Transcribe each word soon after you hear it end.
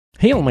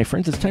Hey all my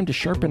friends, it's time to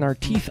sharpen our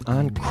teeth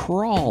on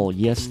Crawl.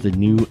 Yes, the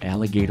new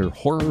alligator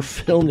horror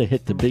film to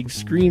hit the big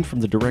screen from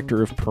the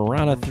director of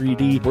Piranha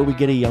 3D, where we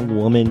get a young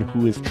woman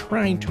who is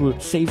trying to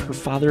save her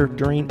father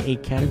during a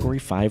Category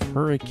 5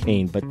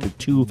 hurricane, but the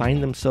two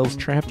find themselves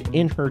trapped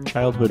in her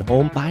childhood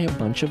home by a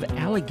bunch of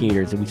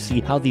alligators, and we see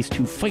how these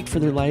two fight for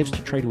their lives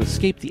to try to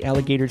escape the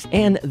alligators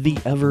and the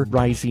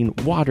ever-rising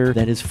water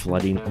that is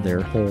flooding their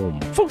home.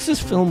 Folks,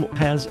 this film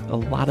has a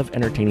lot of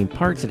entertaining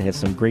parts. It has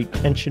some great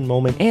tension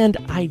moments, and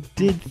I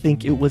did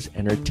think it was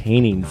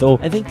entertaining, though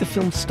I think the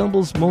film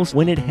stumbles most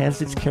when it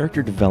has its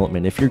character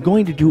development. If you're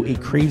going to do a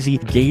crazy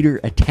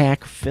gator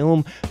attack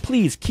film,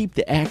 please keep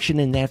the action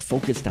in that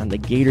focused on the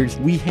gators.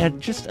 We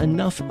had just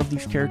enough of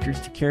these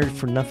characters to care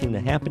for nothing to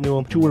happen to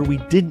them, to where we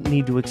didn't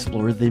need to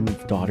explore the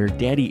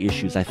daughter-daddy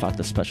issues. I thought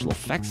the special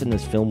effects in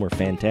this film were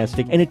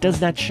fantastic, and it does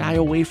not shy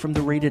away from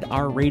the rated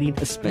R rating,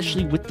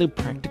 especially with the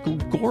practical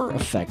gore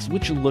effects,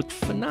 which look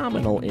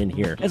phenomenal in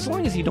here. As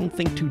long as you don't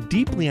think too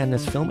deeply on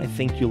this film, I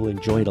think you'll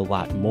enjoy it a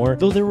lot more.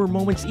 Though there were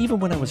moments, even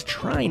when I was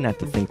trying not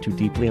to think too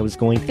deeply, I was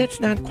going, that's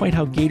not quite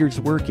how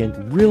gators work,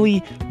 and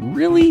really?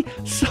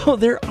 So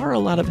there are a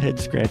lot of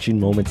head-scratching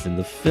moments in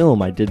the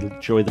film. I did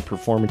enjoy the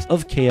performance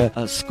of Kea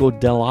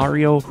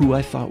Scodelario, who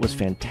I thought was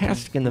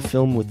fantastic in the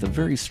film with a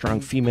very strong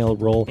female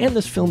role, and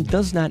this film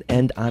does not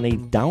end on a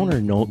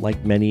downer note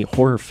like many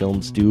horror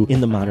films do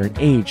in the modern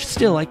age.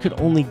 Still, I could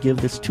only give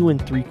this 2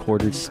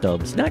 3/4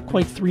 stubs. Not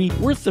quite 3,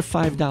 worth the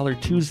 $5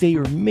 Tuesday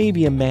or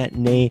maybe a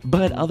matinee,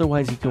 but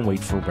otherwise you can wait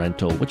for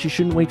rental. What you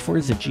shouldn't wait for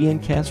is a GN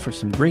cast for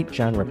some great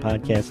genre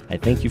podcasts. I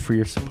thank you for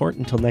your support.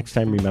 Until next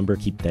time, remember,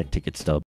 keep that ticket stub.